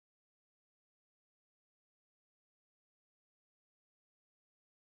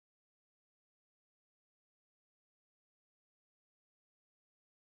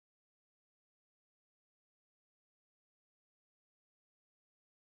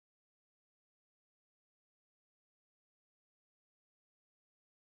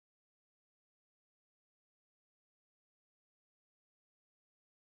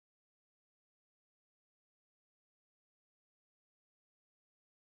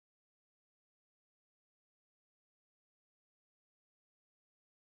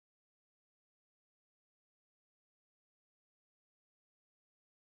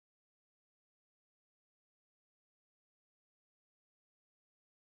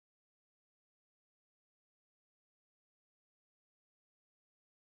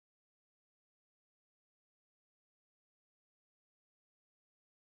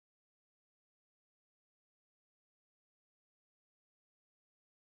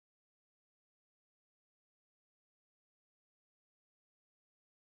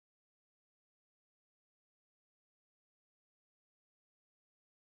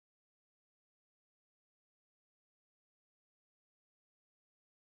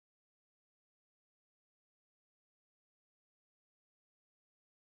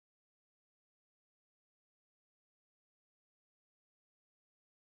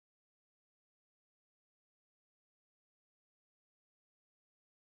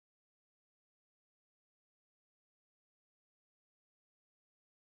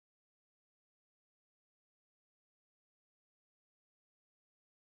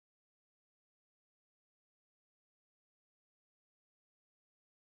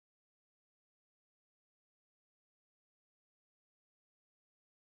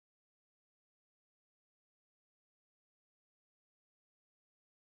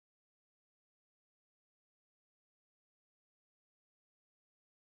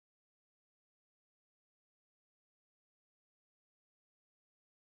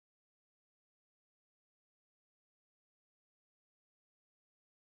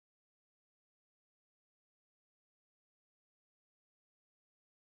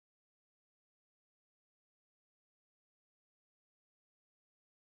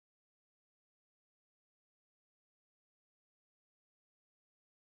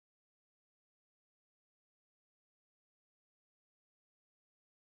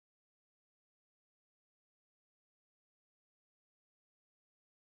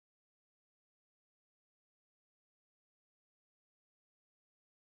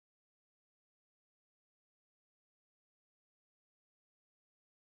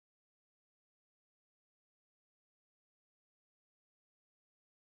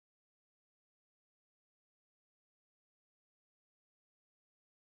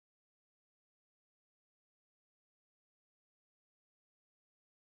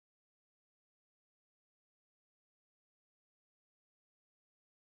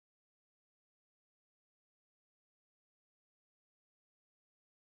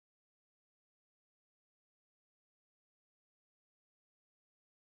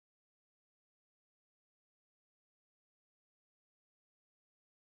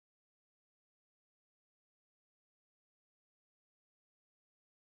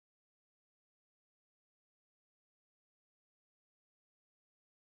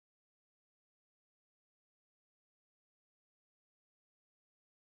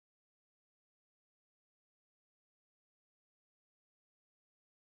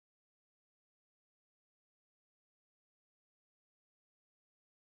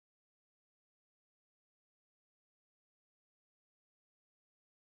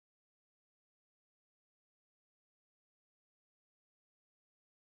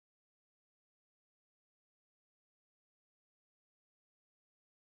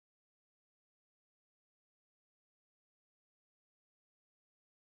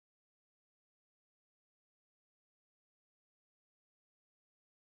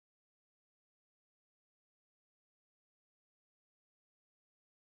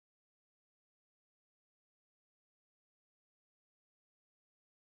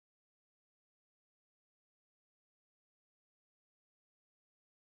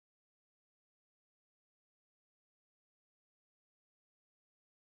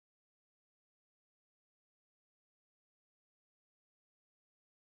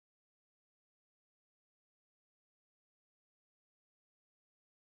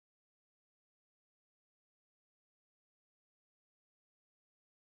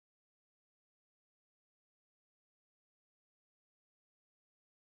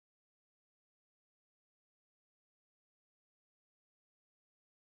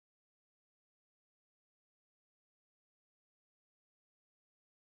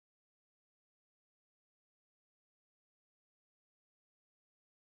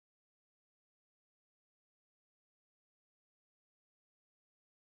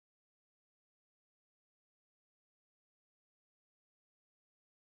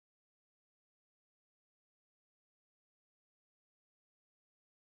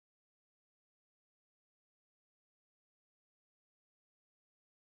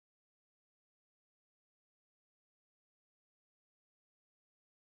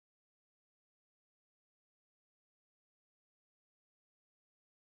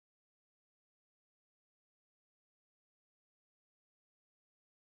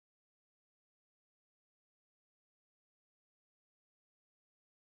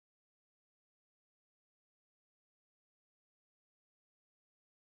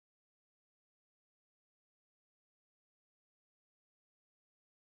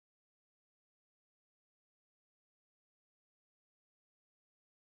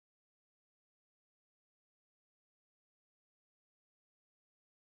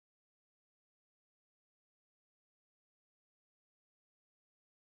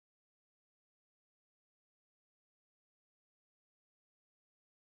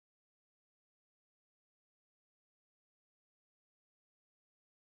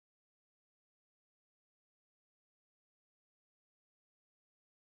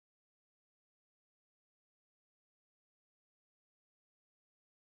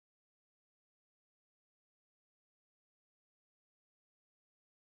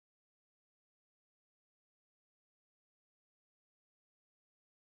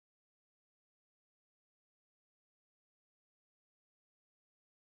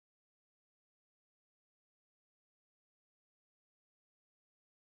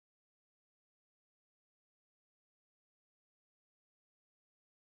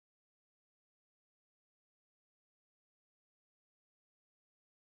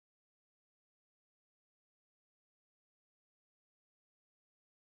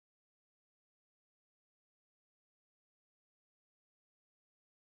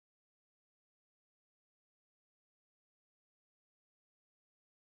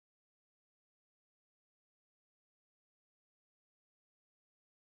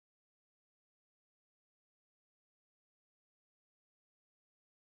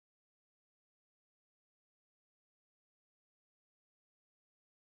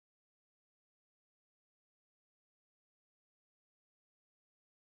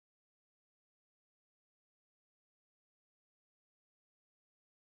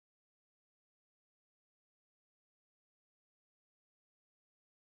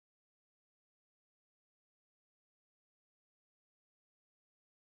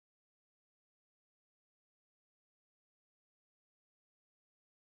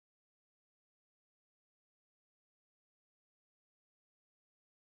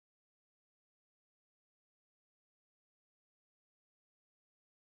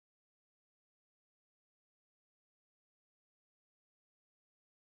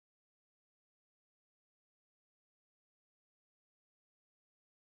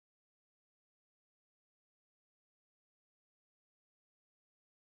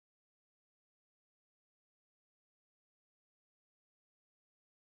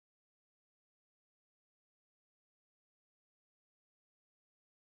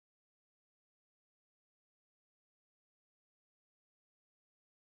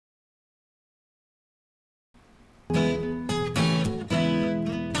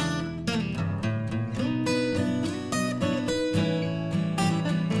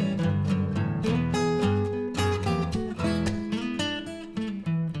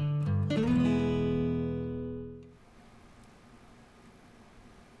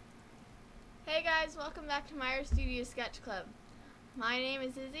welcome back to Meyer Studio Sketch Club. My name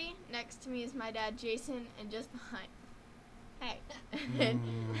is Izzy, next to me is my dad Jason, and just behind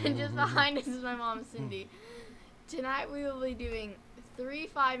and just behind us is my mom Cindy. Tonight we will be doing 3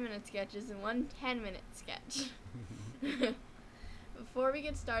 5-minute sketches and 1 10-minute sketch. Before we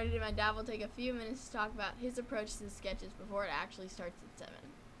get started, my dad will take a few minutes to talk about his approach to the sketches before it actually starts at 7.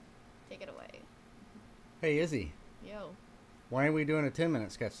 Take it away. Hey Izzy, Yo. why are we doing a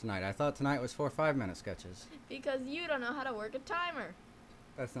 10-minute sketch tonight? I thought tonight was 4 5-minute sketches. Because you don't know how to work a timer.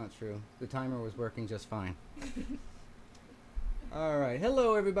 That's not true. The timer was working just fine. Alright,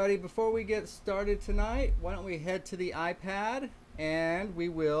 hello everybody. Before we get started tonight, why don't we head to the iPad and we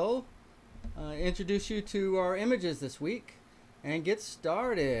will introduce you to our images this week and get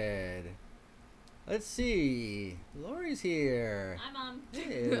started. Let's see. Lori's here. Hi, Mom.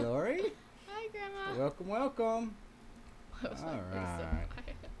 Hey, Lori. Hi, Grandma. Welcome, welcome. What was my face so Alright.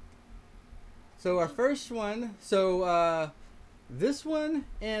 quiet? So our first one, this one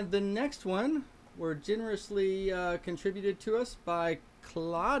and the next one were generously contributed to us by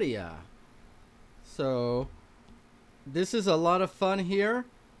Claudia. So this is a lot of fun here.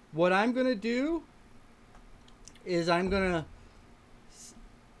 What I'm going to do is I'm going to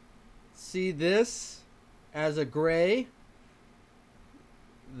see this as a gray,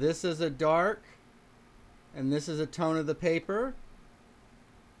 this is a dark, and this is a tone of the paper,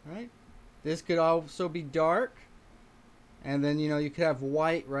 right? This could also be dark, and then you could have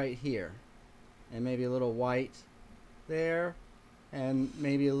white right here, and maybe a little white there, and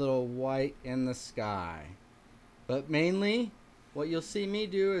maybe a little white in the sky. But mainly what you'll see me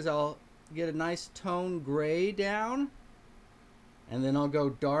do is I'll get a nice tone gray down, and then I'll go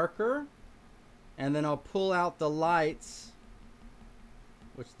darker, and then I'll pull out the lights,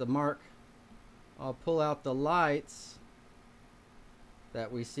 I'll pull out the lights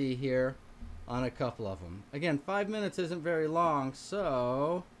that we see here on a couple of them. Again, 5 minutes isn't very long,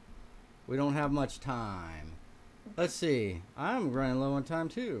 so we don't have much time. Let's see. I'm running low on time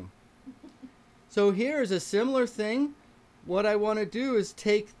too. So here's a similar thing. What I want to do is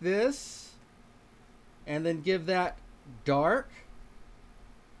take this and then give that dark.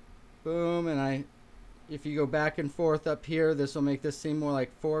 Boom, and if you go back and forth up here, this will make this seem more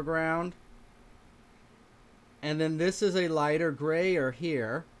like foreground. And then this is a lighter grayer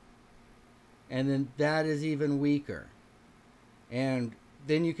here. And then that is even weaker. And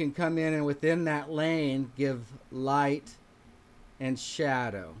then you can come in and within that lane give light and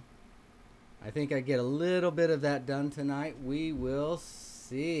shadow. I think I get a little bit of that done tonight. We will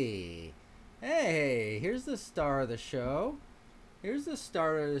see. Hey, here's the star of the show. Here's the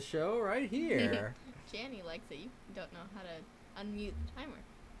star of the show right here. Janny likes that you don't know how to unmute the timer.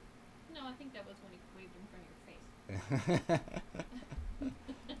 No, I think that was when he waved in front of your face.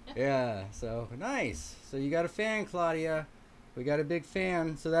 Yeah, so nice. So you got a fan, Claudia. We got a big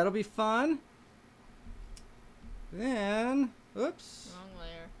fan, so that'll be fun. Then, oops.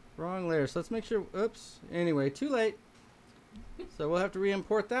 Wrong layer. So let's make sure, oops. Anyway, too late. So we'll have to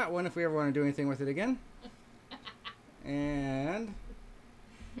re-import that one if we ever want to do anything with it again. And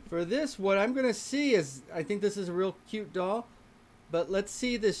for this, what I'm going to see is, I think this is a real cute doll, but let's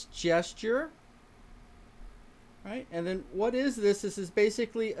see this gesture. Right? And then what is this? This is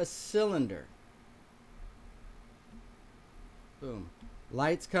basically a cylinder. Boom.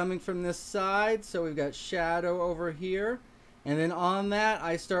 Light's coming from this side, so we've got shadow over here. And then on that,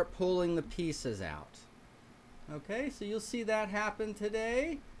 I start pulling the pieces out. Okay, so you'll see that happen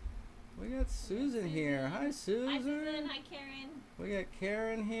today. We got Susan here. Hi, Susan. Hi, Susan. Hi, Karen. We got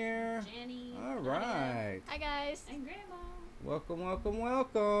Karen here. Jenny. All right. Hi, guys. And Grandma. Welcome, welcome,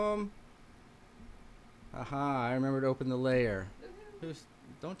 welcome. Aha, I remember to open the layer.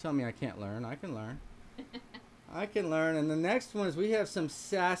 Don't tell me I can't learn. I can learn. I can learn. And the next one is we have some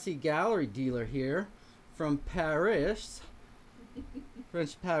sassy gallery dealer here from Paris.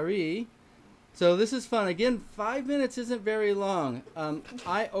 French Paris. So this is fun. Again, 5 minutes isn't very long.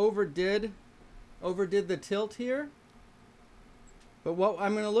 I overdid the tilt here. But what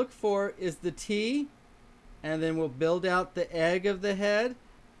I'm going to look for is the T, and then we'll build out the egg of the head,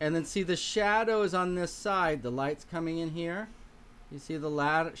 and then see the shadow is on this side. The light's coming in here. You see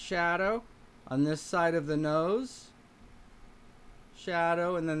the shadow on this side of the nose.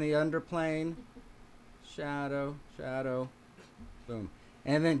 Shadow, and then the underplane. Shadow, shadow. Boom.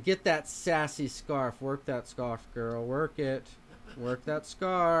 And then get that sassy scarf. Work that scarf, girl. Work it. Work that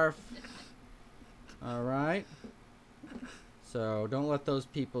scarf. All right. So don't let those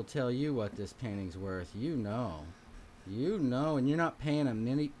people tell you what this painting's worth. You know. You know, and you're not paying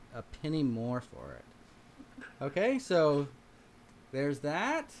a penny more for it. Okay, so there's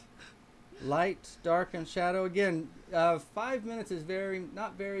that. Light, dark, and shadow. Again, 5 minutes is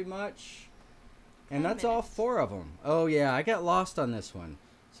not very much. And 10 that's all minutes. 4 of them. Oh, yeah, I got lost on this one.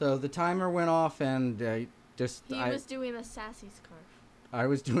 So the timer went off and He was doing the sassy scarf. I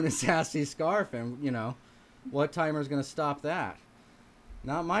was doing a sassy scarf, and, you know, what timer's going to stop that?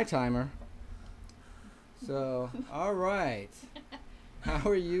 Not my timer. So, all right. How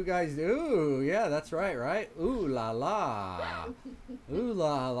are you guys? Ooh, yeah, that's right? Ooh la la. Ooh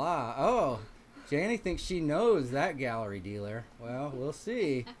la la. Oh, Janie thinks she knows that gallery dealer. Well, we'll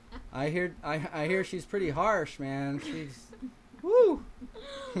see. I hear she's pretty harsh, man. She's woo.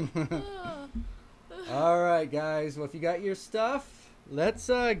 All right, guys. Well, if you got your stuff,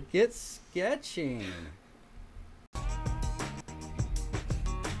 let's get sketching.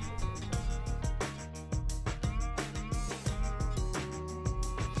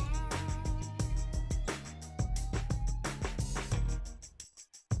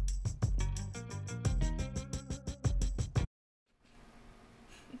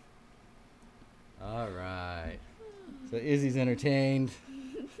 All right. So Izzy's entertained.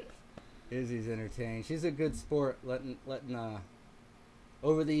 Izzy's entertained. She's a good sport, letting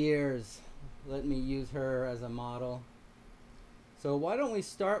over the years, letting me use her as a model. So why don't we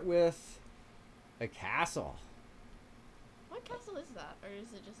start with a castle? What castle is that? Or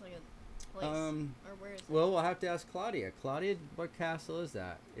is it just like a place? Or where is it? Well, we'll have to ask Claudia. Claudia, what castle is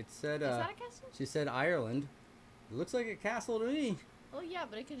that? It said. Is that a castle? She said Ireland. It looks like a castle to me. Well, yeah,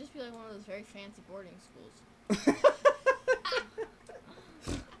 but it could just be like one of those very fancy boarding schools.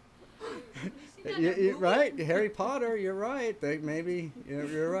 Right, Harry Potter. You're right. Maybe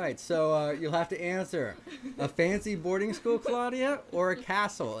you're right. So you'll have to answer: a fancy boarding school, Claudia, or a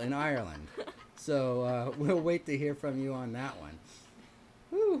castle in Ireland. So we'll wait to hear from you on that one.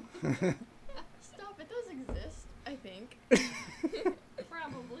 Woo. Stop! It does exist, I think.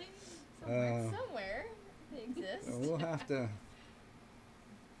 Probably. Somewhere they exist. We'll have to.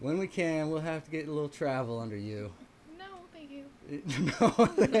 When we can, we'll have to get a little travel under you. No, thank you. No,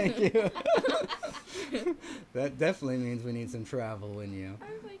 thank you. That definitely means we need some travel, wouldn't you?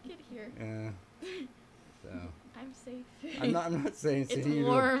 I like it here. So I'm safe. I'm not saying It's sending you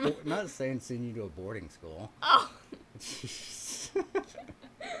warm. to not saying sending you to a boarding school. Oh.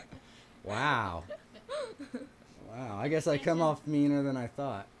 Wow. Wow. I guess I come off meaner than I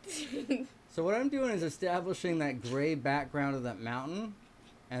thought. So what I'm doing is establishing that gray background of that mountain,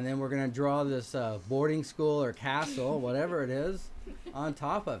 and then we're gonna draw this boarding school or castle, whatever it is, on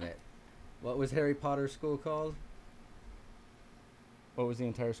top of it. What was Harry Potter's school called? What was the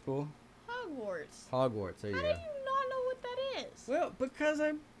entire school? Hogwarts. Hogwarts. There How you do go. you not know what that is? Well, because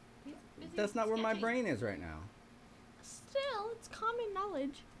He's busy that's not where my sketching. brain is right now. Still, it's common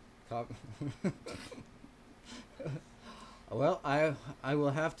knowledge. Top- Well, I will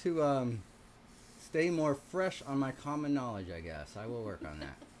have to stay more fresh on my common knowledge, I guess. I will work on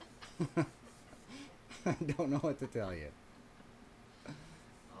that. I don't know what to tell you.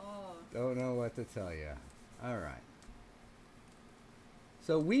 Oh. Don't know what to tell you. All right.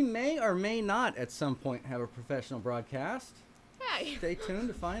 So we may or may not at some point have a professional broadcast. Hey. Stay tuned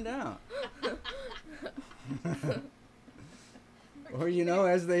to find out. Or, you know,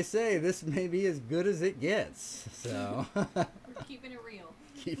 as they say, this may be as good as it gets. So We're keeping it real.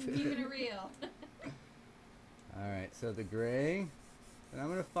 keeping Keeping it. it real. All right, so the gray. And I'm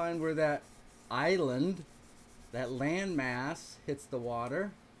going to find where that island, that land mass hits the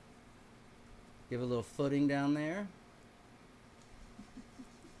water. Give a little footing down there.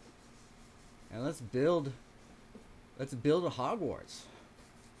 And let's build a Hogwarts.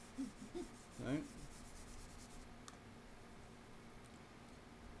 Right?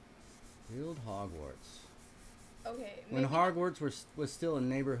 Build Hogwarts. Okay. When maybe- Hogwarts was still a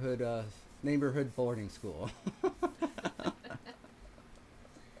neighborhood boarding school.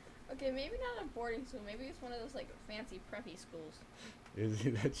 Okay, maybe not a boarding school. Maybe it's one of those like fancy preppy schools.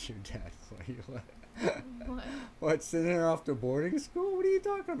 That's your dad for you. What? What, sending her off to boarding school? What are you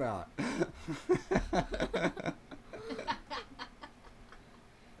talking about?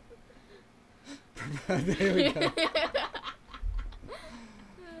 There we go.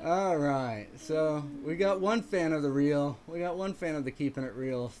 All right, so we got one fan of the real. We got one fan of the keeping it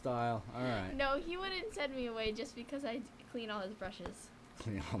real style. All right. No, he wouldn't send me away just because I clean all his brushes.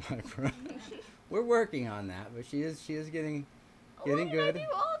 Clean all my brush. We're working on that, but she is getting What did good. I do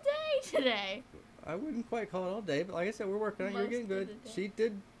all day today? I wouldn't quite call it all day, but like I said, we're working on it. You're Most getting of good. the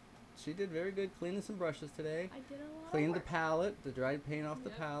day. She did very good cleaning some brushes today. I did a lot. Cleaned the of work. palette, the dried paint off the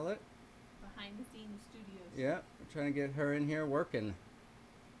Yep. palette. Behind the scenes studios. Yeah, we're trying to get her in here working,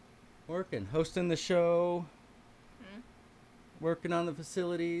 hosting the show, Hmm? working on the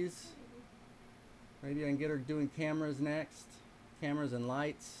facilities. Maybe I can get her doing cameras next. Cameras and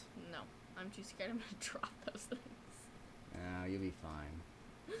lights. No, I'm too scared I'm gonna drop those things. Oh, you'll be fine.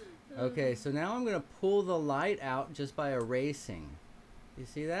 Okay, so now I'm going to pull the light out just by erasing. You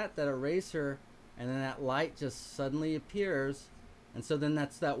see that? That eraser, and then that light just suddenly appears. And so then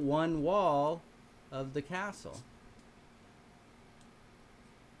that's that one wall of the castle.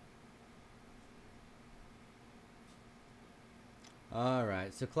 All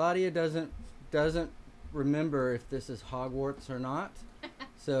right, so Claudia doesn't remember if this is Hogwarts or not.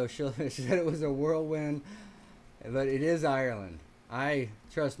 So she said it was a whirlwind, but it is Ireland.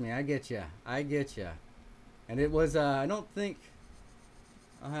 Trust me, I get you. And it was, I don't think,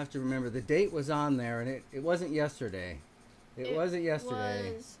 I'll have to remember, the date was on there, and it wasn't yesterday. It wasn't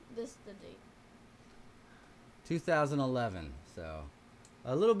yesterday. Was this the date? 2011. So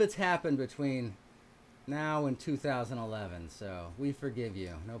a little bit's happened between now and 2011, so we forgive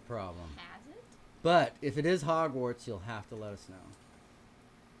you, no problem. Has it? But if it is Hogwarts, you'll have to let us know.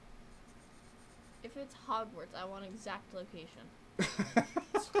 If it's Hogwarts, I want exact location.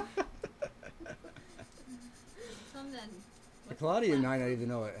 Some then. Claudia might not even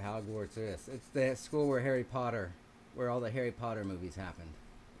know what Hogwarts is. It's the school where all the Harry Potter movies happened.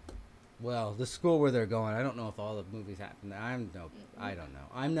 Well, the school where they're going. I don't know if all the movies happened. I don't know.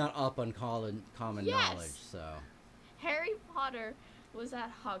 I'm not up on common knowledge, so. Harry Potter was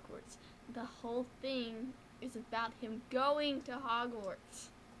at Hogwarts. The whole thing is about him going to Hogwarts.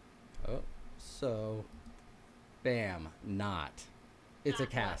 Oh, so, bam, not. It's a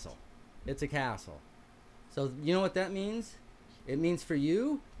Not what? castle. It's a castle. So you know what that means? It means for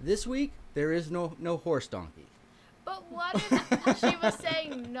you this week there is no horse donkey. But what if she was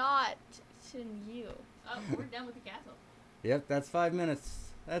saying not to you? Oh, we're done with the castle. Yep, that's 5 minutes.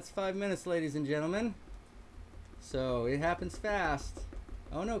 That's 5 minutes, ladies and gentlemen. So it happens fast.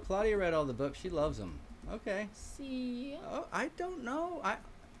 Oh no, Claudia read all the books. She loves them. Okay. See? Oh, I don't know.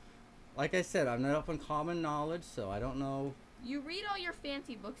 Like I said, I'm not up on common knowledge, so I don't know. You read all your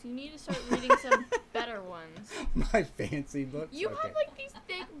fancy books. You need to start reading some better ones. My fancy books. You Okay. have like these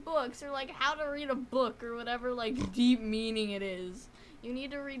thick books, or like how to read a book, or whatever like deep meaning it is. You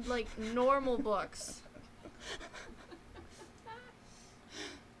need to read like normal books.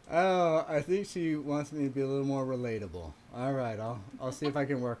 Oh, I think she wants me to be a little more relatable. All right, I'll see if I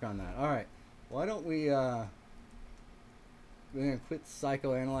can work on that. All right, why don't we we're gonna quit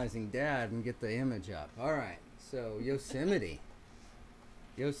psychoanalyzing Dad and get the image up. All right, so Yosemite.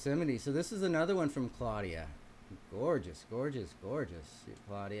 So this is another one from Claudia. Gorgeous,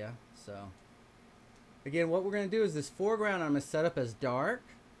 Claudia. So again, what we're gonna do is this foreground I'm gonna set up as dark,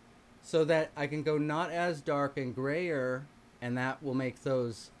 so that I can go not as dark and grayer, and that will make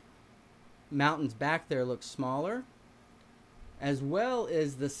those mountains back there look smaller, as well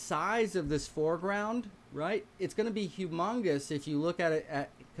as the size of this foreground, right? It's going to be humongous if you look at it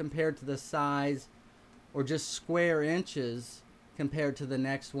compared to the size, or just square inches compared to the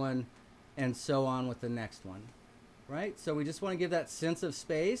next one, and so on with the next one, right? So we just want to give that sense of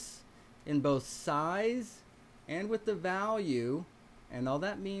space in both size and with the value, and all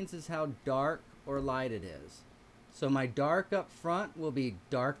that means is how dark or light it is. So my dark up front will be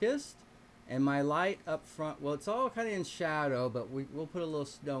darkest, and my light up front, well, it's all kind of in shadow, but we'll put a little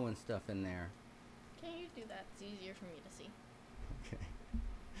snow and stuff in there. Can you do that? It's easier for me to see.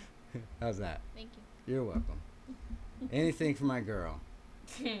 Okay. How's that? Thank you. You're welcome. Anything for my girl.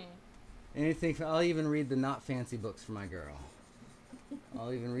 I'll even read the not fancy books for my girl.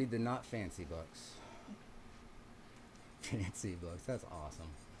 I'll even read the not fancy books. Fancy books, that's awesome.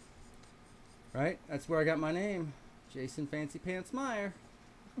 Right? That's where I got my name. Jason Fancy Pants Meyer.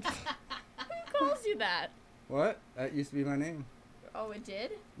 Who calls you that? What? That used to be my name. Oh, it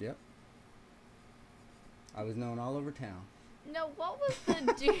did? Yep. I was known all over town. No, what was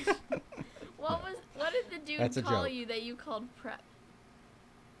the dude? What did the dude That's a call joke. you that you called Prep?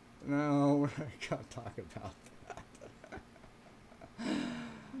 No, we're not gonna talk about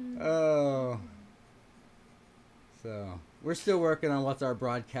that. Oh. So, we're still working on what's our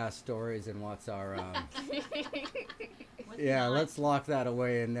broadcast stories and what's our, What's yeah, not? let's lock that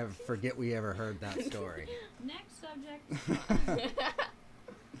away and never forget we ever heard that story. Next subject.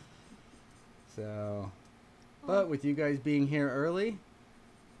 So, but with you guys being here early,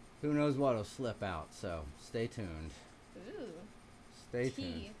 who knows what'll slip out, so stay tuned. Ooh. Stay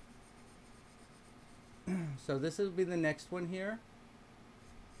tuned. So this will be the next one here.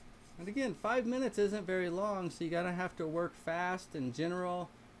 And again, 5 minutes isn't very long, so you gotta have to work fast. In general,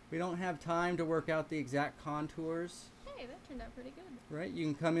 we don't have time to work out the exact contours, Hey, that turned out pretty good. right? You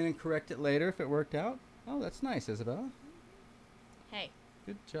can come in and correct it later if it worked out. Oh, that's nice, Isabella. Hey.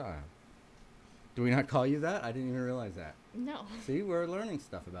 Good job. Do we not call you that? I didn't even realize that. No. See, we're learning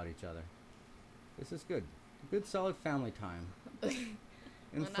stuff about each other. This is good. Good, solid family time.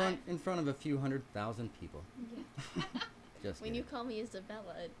 In front of a few 100,000 people. Yeah. Just When kidding. you call me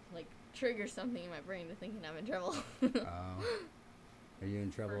Isabella, it like triggers something in my brain to thinking I'm in trouble. Oh. Are you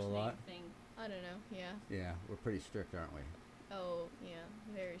in trouble First a name lot? thing. I don't know. Yeah. Yeah, we're pretty strict, aren't we? Oh, yeah.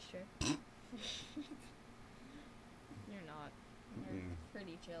 Very strict. You're not. You're Mm.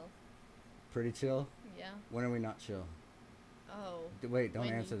 pretty chill. Pretty chill? Yeah. When are we not chill? Oh. Wait, don't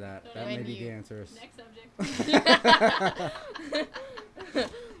When answer you- that. don't That when may be you- the answer. Next subject.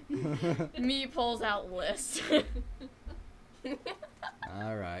 Me pulls out list.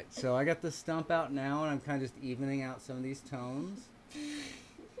 All right, so I got the stump out now, and I'm kind of just evening out some of these tones.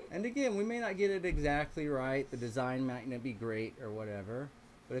 And again, we may not get it exactly right. The design might not be great or whatever.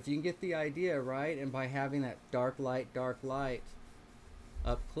 But if you can get the idea right, and by having that dark light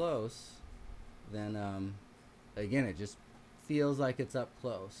up close, then again, it just feels like it's up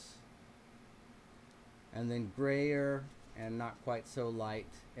close. And then grayer and not quite so light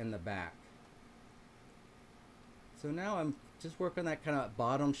in the back. So now I'm just working that kind of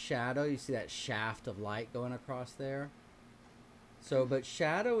bottom shadow. You see that shaft of light going across there? So, but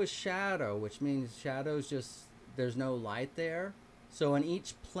shadow is shadow, which means shadow's just, there's no light there. So on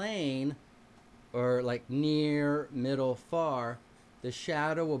each plane, or like near, middle, far, the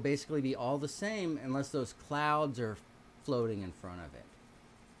shadow will basically be all the same unless those clouds are floating in front of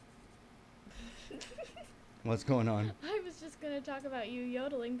it. What's going on? I was just gonna talk about you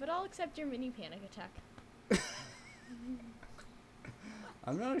yodeling, but I'll accept your mini panic attack.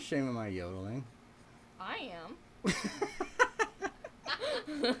 I'm not ashamed of my yodeling. I am.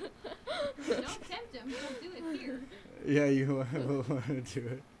 Don't tempt him. He'll do it here. Yeah, you will want to do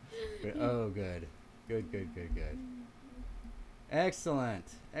it. But- oh, good. Good. Excellent.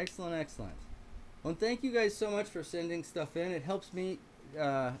 Well, thank you guys so much for sending stuff in. It helps me,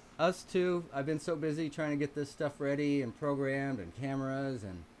 us too. I've been so busy trying to get this stuff ready and programmed and cameras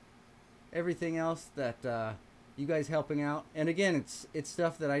and everything else that you guys helping out. And again, it's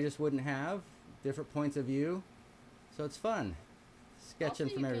stuff that I just wouldn't have, different points of view. So it's fun. Sketching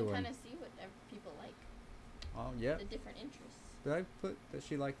also, from you everyone. can kind of see what people like, Oh, yeah. the different interests. Did I put, does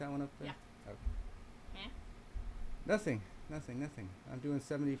she like that one up there? Yeah. Okay. Yeah. Nothing. I'm doing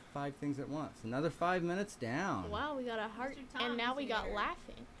 75 things at once. Another 5 minutes down. Wow, we got a heart, Mr. Tom and now is we got here.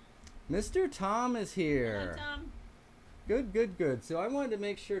 laughing. Mr. Tom is here. Hello, Tom. Good. So I wanted to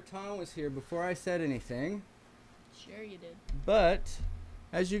make sure Tom was here before I said anything. Sure you did. But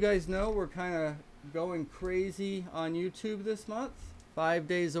as you guys know, we're kind of going crazy on YouTube this month. 5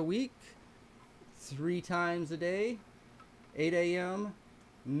 days a week, 3 times a day, 8 a.m.,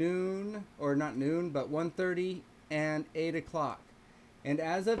 noon, or not noon, but 1:30 and 8 o'clock. And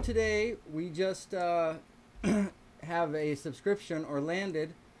as of today, we just have a subscription or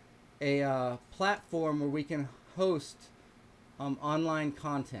landed a platform where we can host online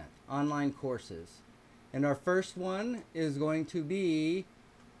content, online courses. And our first one is going to be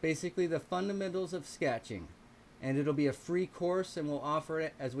basically the fundamentals of sketching. And it'll be a free course, and we'll offer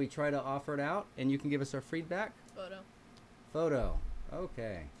it as we try to offer it out. And you can give us our feedback. Photo.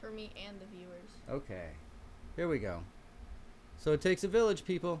 Okay. For me and the viewers. Okay. Here we go. So it takes a village,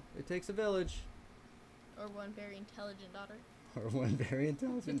 people. It takes a village. Or one very intelligent daughter. Or one very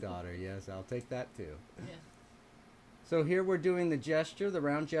intelligent daughter. Yes, I'll take that too. Yeah. So here we're doing the gesture, the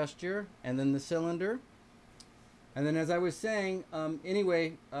round gesture, and then the cylinder. And then as I was saying, so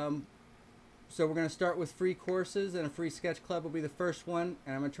we're going to start with free courses, and a free sketch club will be the first one.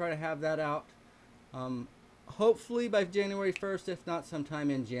 And I'm going to try to have that out hopefully by January 1st, if not sometime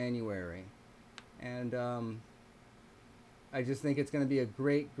in January. And I just think it's going to be a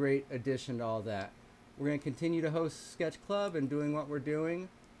great addition to all that. We're going to continue to host Sketch Club and doing what we're doing.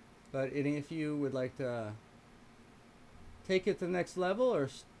 But any of you would like to take it to the next level or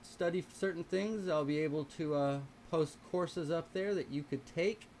study certain things, I'll be able to post courses up there that you could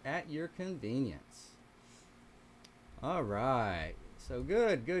take at your convenience. All right. So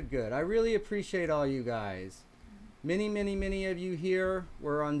good. I really appreciate all you guys. Many of you here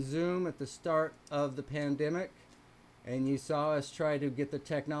were on Zoom at the start of the pandemic, and you saw us try to get the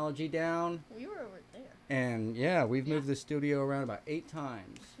technology down. We were over there. And yeah, we've moved the studio around about 8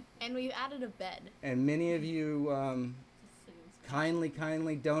 times. And we've added a bed. And many of you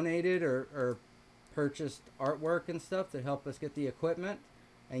kindly donated or purchased artwork and stuff to help us get the equipment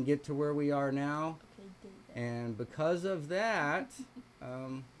and get to where we are now. Okay, David. And because of that,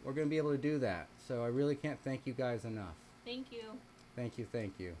 we're going to be able to do that. So I really can't thank you guys enough. Thank you. Thank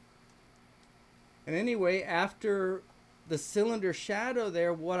you. And anyway, after the cylinder shadow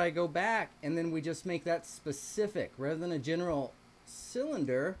there, what I go back and then we just make that specific rather than a general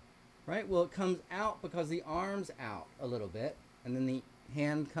cylinder, right? Well, it comes out because the arm's out a little bit, and then the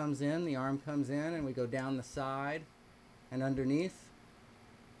hand comes in, the arm comes in, and we go down the side and underneath.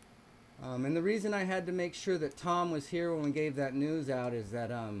 And the reason I had to make sure that Tom was here when we gave that news out is that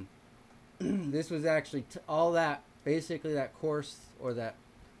this was actually all that, basically that course or that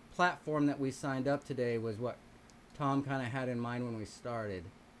platform that we signed up today was what Tom kind of had in mind when we started.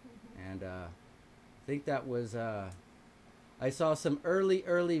 And I think that was, I saw some early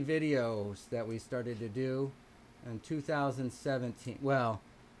videos that we started to do in 2017. Well,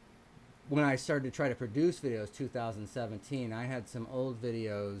 when I started to try to produce videos 2017, I had some old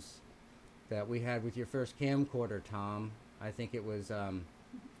videos that we had with your first camcorder, Tom. I think it was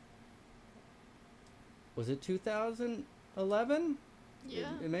it 2011? Yeah.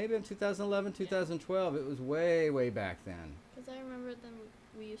 It may have been 2011, 2012. It was way back then. Because I remember then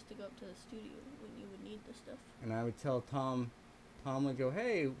we used to go up to the studio when you would need the stuff. And I would tell Tom would go,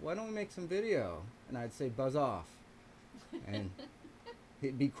 hey, why don't we make some video? And I'd say, buzz off. And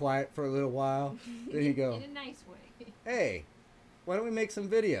he'd be quiet for a little while. Then he'd go, In a nice way. hey, why don't we make some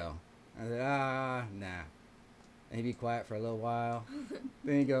video? I said, nah. And he'd be quiet for a little while.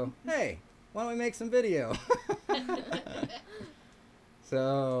 Then he'd go, hey, why don't we make some video?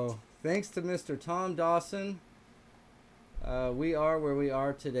 So, thanks to Mr. Tom Dawson, we are where we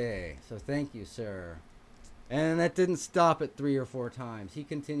are today. So thank you, sir. And that didn't stop at 3 or 4 times. He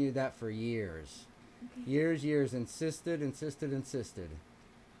continued that for years. Years, insisted. And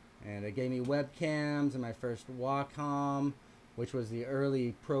it gave me webcams and my first Wacom, which was the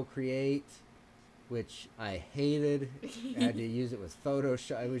early Procreate, which I hated. I had to use it with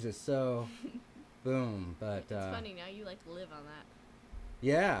Photoshop. It was just so boom. But It's funny now you like live on that.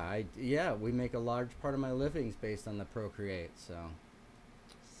 yeah, we make a large part of my livings based on the Procreate.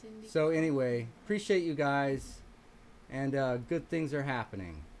 Cindy. So anyway, appreciate you guys, and good things are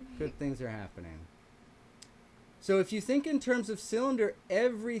happening. Good things are happening. So if you think in terms of cylinder,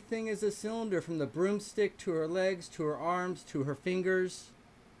 everything is a cylinder, from the broomstick to her legs, to her arms, to her fingers.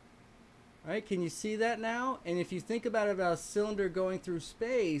 Right? Can you see that now? And if you think about it about a cylinder going through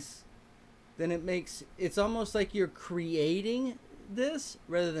space, then it's almost like you're creating this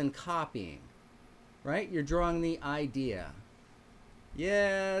rather than copying. Right? You're drawing the idea.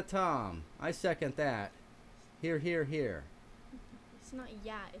 Yeah, Tom, I second that. Here. It's not it's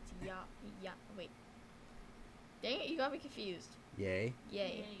ya. Wait. Dang it, you got me confused. Yay.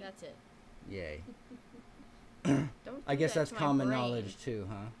 Yay, that's it. Yay. Don't I do guess that that's to my common brain. knowledge too,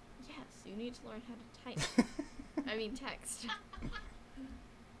 huh? Yes, you need to learn how to type. I mean text.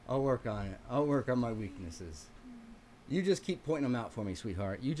 I'll work on it. I'll work on my weaknesses. You just keep pointing them out for me,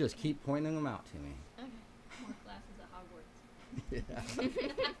 sweetheart. You just keep pointing them out to me. More classes at Hogwarts. Yeah.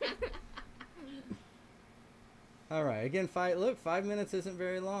 All right. Again, 5 minutes isn't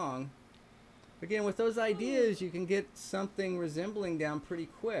very long. Again, with those ideas, you can get something resembling down pretty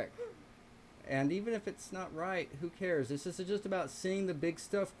quick. And even if it's not right, who cares? This is just about seeing the big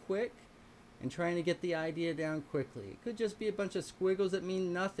stuff quick and trying to get the idea down quickly. It could just be a bunch of squiggles that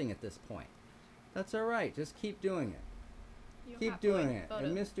mean nothing at this point. That's all right. Just keep doing it. Keep doing it.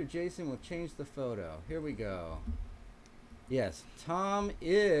 And Mr. Jason will change the photo. Here we go. Yes, Tom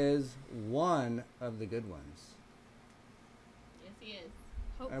is one of the good ones. Yes, he is.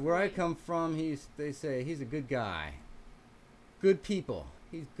 And where I come from, they say he's a good guy. Good people.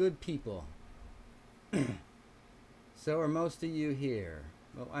 He's good people. So are most of you here.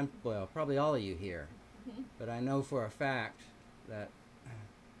 Well, probably all of you here. But I know for a fact that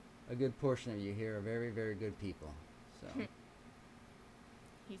a good portion of you here are very, very good people. So.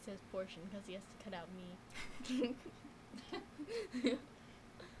 He says portion because he has to cut out me.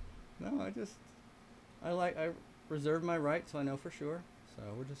 No, I reserve my right, so I know for sure. So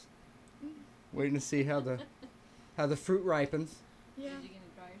we're just waiting to see how the fruit ripens. Yeah. Are you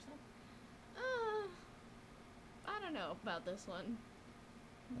gonna draw yourself? I don't know about this one.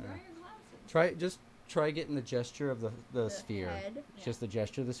 Draw your glasses. Try getting the gesture of the sphere. Head. Yeah. Just the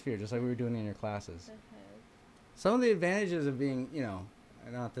gesture of the sphere, just like we were doing in your classes. The head. Some of the advantages of being,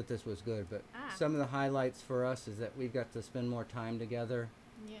 not that this was good, but Ah. some of the highlights for us is that we've got to spend more time together.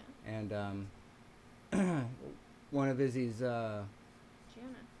 Yeah. And one of Izzy's Jana.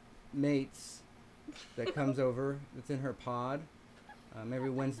 mates that comes over, that's in her pod. Every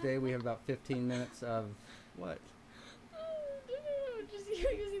Wednesday we have about 15 minutes of what? Just you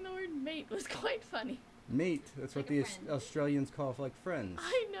using the word mate was quite funny. Mate. That's Like what a the friend. Australians call like friends.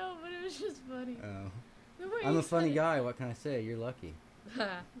 I know, but it was just funny. The way I'm you a funny said guy. What can I say? You're lucky. it.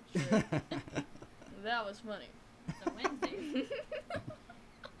 True. That was funny. So Wednesdays.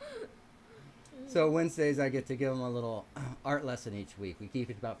 So Wednesdays I get to give them a little art lesson each week. We keep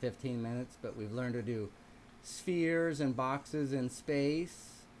it about 15 minutes, but we've learned to do spheres and boxes in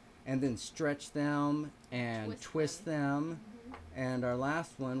space, and then stretch them and twist them. And our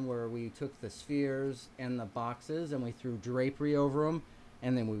last one where we took the spheres and the boxes and we threw drapery over them,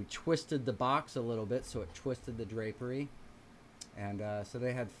 and then we twisted the box a little bit so it twisted the drapery. And so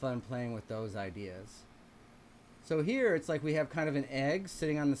they had fun playing with those ideas. So here it's like we have kind of an egg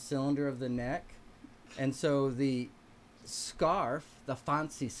sitting on the cylinder of the neck. And so the scarf, the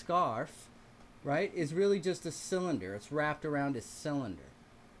fancy scarf, right, is really just a cylinder. It's wrapped around a cylinder.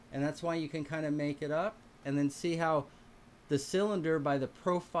 And that's why you can kind of make it up and then see how the cylinder by the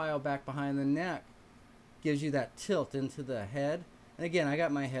profile back behind the neck gives you that tilt into the head. And again, I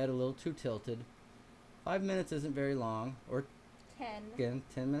got my head a little too tilted. 5 minutes isn't very long, or 10. again,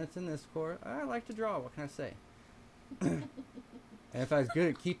 10 minutes in this course. I like to draw, what can I say? And if I was good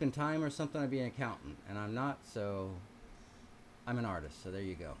at keeping time or something, I'd be an accountant. And I'm not, so I'm an artist. So there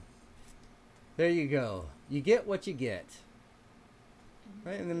you go. There you go. You get what you get.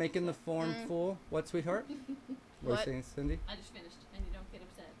 Right? And then making the form full. What, sweetheart? What are you What? saying, Cindy? I just finished, and you don't get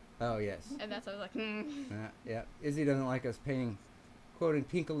upset. Oh, yes. And that's why I was like, Yeah. Izzy doesn't like us painting, quoting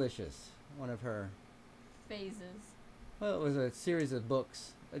Pinkalicious, one of her, Phases. well, it was a series of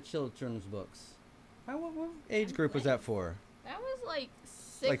books, children's books. What age group was that for? that was like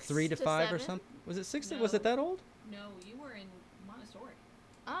 6 Like 3 to 5 or 7? something? Was it 6? Was it No. that old? No, you were in Montessori,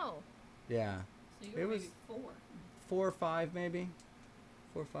 Oh. Yeah. so you It were was- maybe 4. 4 or 5 maybe.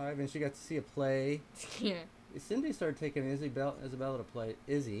 4 or 5, and she got to see a play. Yeah. Cindy started taking Isabella to play.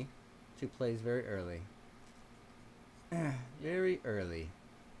 Izzy to plays very early. Very early.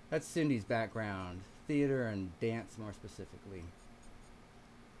 That's Cindy's background, theater and dance more specifically.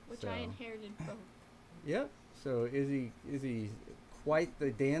 Which So. I inherited from. Yep. So Izzy's quite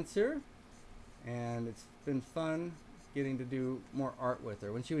the dancer, and it's been fun getting to do more art with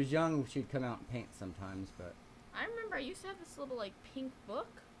her. When she was young, she'd come out and paint sometimes, but I remember I used to have this little like pink book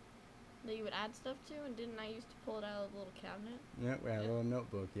that you would add stuff to, and didn't I used to pull it out of the little cabinet? yeah, we had a little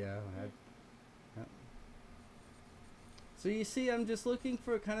notebook. Yeah, I had. Yep. So you see, I'm just looking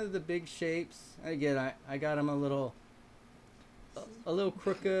for kind of the big shapes. Again, I got them a little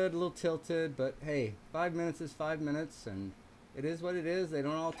crooked, a little tilted, but hey, 5 minutes is 5 minutes, and it is what it is. They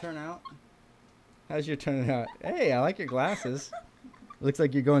don't all turn out. How's your turning out? Hey, I like your glasses. Looks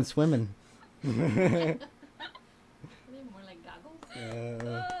like you're going swimming. Are they more like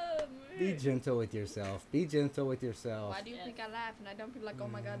goggles? Be gentle with yourself. Be gentle with yourself. Why do you Yes. think I laugh and I don't feel like, oh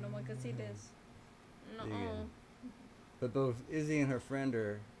my god, no one can see this? No. Yeah. But both Izzy and her friend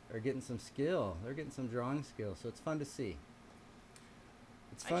are getting some skill. They're getting some drawing skill, so it's fun to see.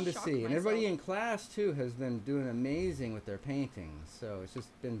 It's I fun to shock see. And everybody myself. in class, too, has been doing amazing with their paintings. So it's just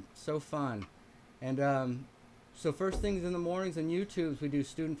been so fun. And so first things in the mornings on YouTubes, we do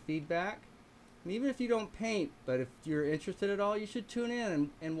student feedback. And even if you don't paint, but if you're interested at all, you should tune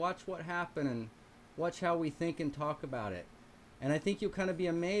in and watch what happened and watch how we think and talk about it. And I think you'll kind of be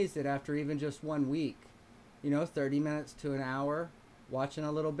amazed that after even just 1 week, 30 minutes to an hour, watching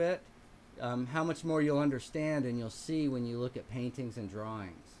a little bit, how much more you'll understand and you'll see when you look at paintings and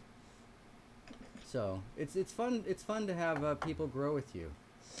drawings. So it's fun. It's fun to have people grow with you.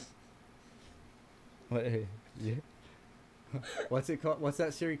 What? Yeah. What's it called? What's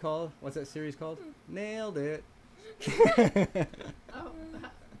that series called? Nailed it. Oh,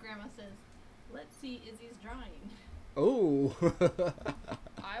 Grandma says, let's see Izzy's drawing. Oh.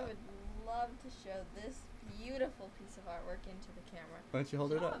 I would love to show this beautiful piece of artwork into the camera. Why don't you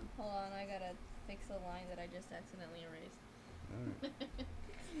hold it up? Hold on, I gotta fix a line that I just accidentally erased. All right.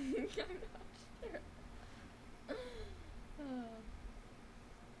 I'm not sure.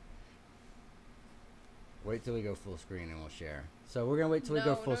 Wait till we go full screen and we'll share. So we're gonna wait till we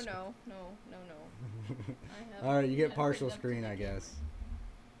go full screen. No. I have All right, you get Yeah, partial bring it up to screen, the I camera. guess.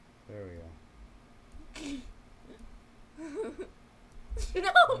 There we go.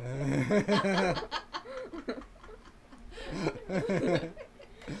 no.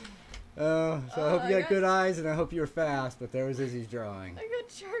 Oh, so I hope I you got got- good eyes, and I hope you were fast. But there was Izzy's drawing. I got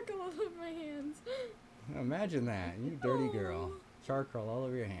charcoal all over my hands. Imagine that, you dirty girl. Charcoal all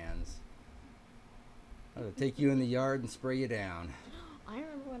over your hands. I'll take you in the yard and spray you down. I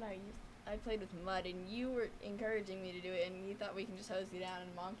remember when I played with mud and you were encouraging me to do it and you thought we can just hose you down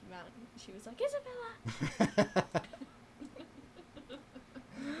and Mom came out and she was like, Isabella!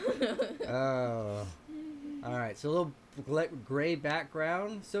 Oh. Alright, so a little gray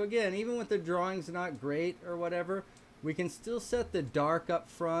background. So again, even with the drawings not great or whatever, we can still set the dark up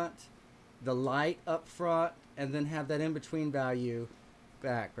front, the light up front, and then have that in-between value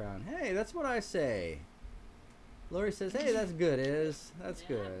background. Hey, that's what I say. Lori says, hey, that's good, That's Yeah.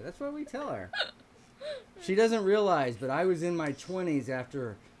 good. That's what we tell her. She doesn't realize, but I was in my 20s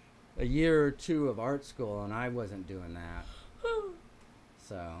after a year or two of art school, and I wasn't doing that.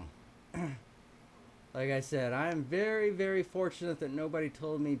 So, like I said, I am very, very fortunate that nobody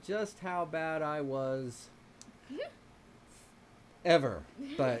told me just how bad I was ever,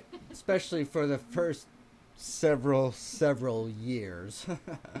 but especially for the first several years.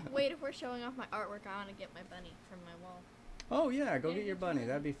 Wait, if we're showing off my artwork, I want to get my bunny from my wall. Oh yeah, go Yeah, get your get bunny. your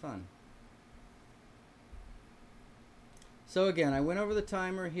That'd be fun. So again, I went over the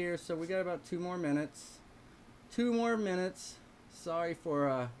timer here, so we got about 2 more minutes. 2 more minutes. Sorry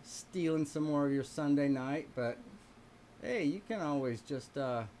for stealing some more of your Sunday night, but hey, you can always just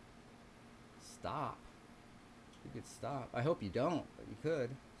stop. You could stop. I hope you don't, but you could.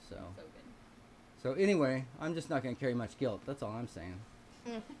 So So good. so anyway, I'm just not going to carry much guilt. That's all I'm saying.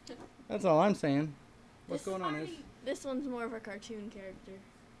 Mm. That's all I'm saying. What's This going on is? Party. This one's more of a cartoon character.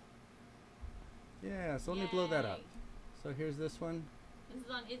 Yeah, so let me blow that up. Yay. So here's this one. This is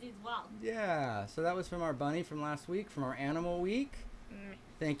on Izzy's wall. Yeah, so that was from our bunny from last week, from our animal week. Mm.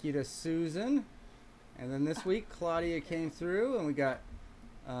 Thank you to Susan. And then this week, Claudia came through, and we got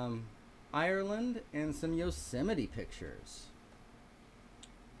Ireland and some Yosemite pictures.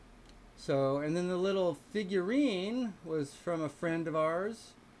 So, and then the little figurine was from a friend of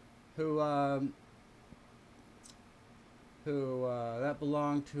ours who that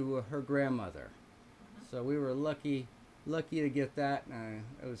belonged to her grandmother. So we were lucky to get that, and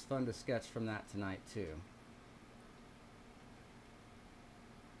it was fun to sketch from that tonight too.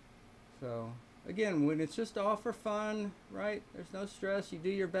 So again, when it's just all for fun, right? There's no stress. You do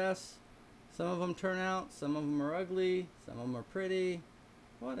your best. Some of them turn out. Some of them are ugly. Some of them are pretty.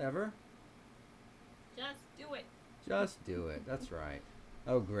 Whatever. Just do it. Just do it. That's right.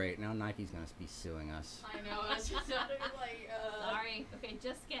 Oh great! Now Nike's gonna be suing us. I know. I was just like, Sorry. Okay,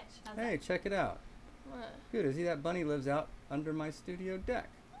 just sketch. How's Hey, check it out. What? Good. See, that bunny lives out under my studio deck.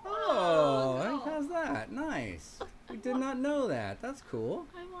 Oh, Oh, no. how's that? Nice. We did not know that. That's cool.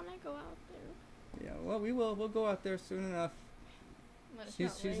 I want to go out there. Yeah. Well, we will. We'll go out there soon enough. When it's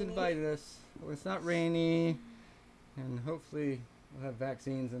She's not rainy. invited us. Well, it's not rainy, and hopefully we'll have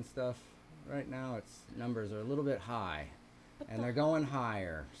vaccines and stuff. Right now, its numbers are a little bit high, But and the- they're going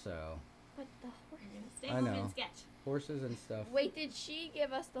higher. So But the horse. You're gonna stay I home know. and sketch. horses and stuff. Wait, did she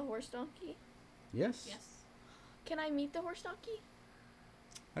give us the horse donkey? Yes. Yes. Can I meet the horse donkey?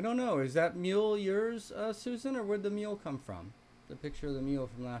 I don't know. Is that mule yours, Susan, or where'd the mule come from? The picture of the mule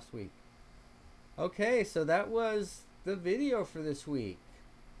from last week. Okay, so that was the video for this week.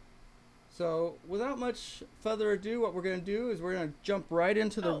 So without much further ado, what we're going to do is we're going to jump right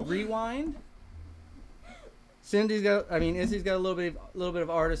into the Oh. rewind. Izzy's got a little bit of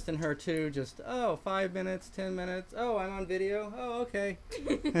artist in her too. Just 5 minutes, 10 minutes. Oh, I'm on video. Oh, okay.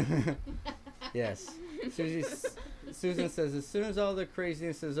 Yes. Susan says as soon as all the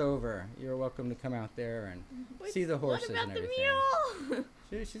craziness is over, you're welcome to come out there and Wait, see the horses What about and the everything.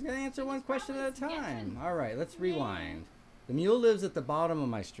 mule? She's gonna answer one Just question at a promise to get time. one. All right, let's Yeah. rewind. The mule lives at the bottom of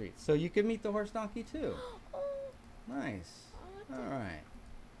my street, so you can meet the horse donkey too. Oh, Nice. I want All to- right.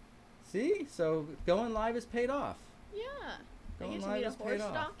 See, so going live is paid off. Yeah. I Going get to live meet a is paid horse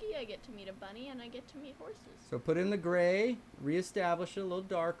off. donkey, I get to meet a bunny, and I get to meet horses. So put in the gray, reestablish it a little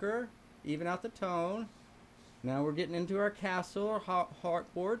darker, even out the tone. Now we're getting into our castle or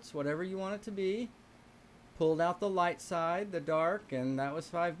heartboards, whatever you want it to be. Pulled out the light side, the dark, and that was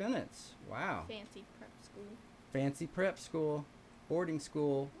 5 minutes. Wow. Fancy prep school. Fancy prep school, boarding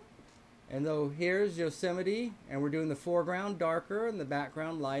school. And though here's Yosemite, and we're doing the foreground darker and the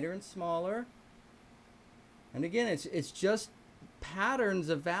background lighter and smaller. And again, it's just patterns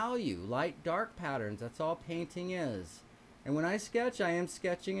of value, light, dark patterns. That's all painting is. And when I sketch, I am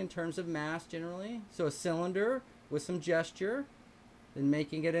sketching in terms of mass generally. So a cylinder with some gesture, then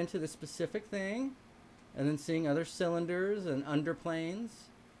making it into the specific thing, and then seeing other cylinders and underplanes.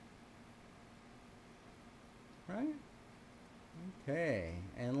 Right? Okay.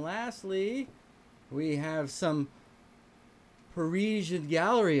 And lastly, we have some Parisian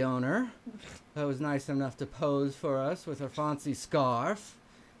gallery owner that was nice enough to pose for us with her fancy scarf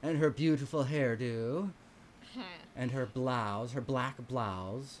and her beautiful hairdo and her blouse, her black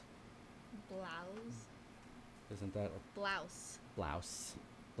blouse. Blouse. Isn't that a Blouse. blouse?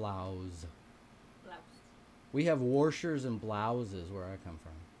 Blouse. Blouse. We have washers and blouses where I come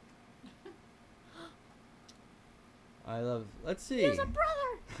from. Let's see. He has a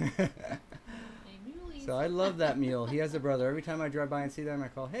brother! A newly Muleys. So I love that mule. He has a brother. Every time I drive by and see them, I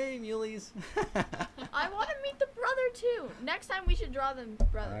call, "Hey, muleys." I want to meet the brother too. Next time we should draw them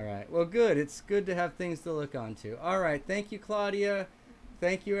brother. All right. Well, good. It's good to have things to look onto. All right. Thank you, Claudia.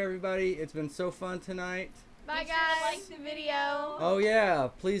 Thank you, everybody. It's been so fun tonight. Bye, Make guys. sure to like the video. Oh, yeah.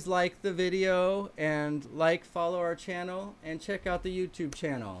 Please like the video and follow our channel, and check out the YouTube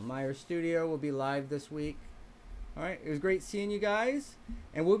channel. Meyer Studio will be live this week. All right. It was great seeing you guys.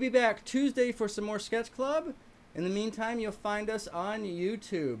 And we'll be back Tuesday for some more Sketch Club. In the meantime, you'll find us on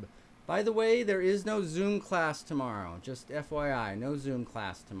YouTube. By the way, there is no Zoom class tomorrow. Just FYI, no Zoom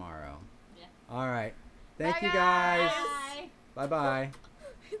class tomorrow. Yeah. All right. Thank Bye, you, guys. Bye. Bye-bye.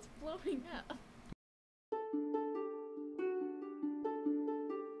 It's blowing up.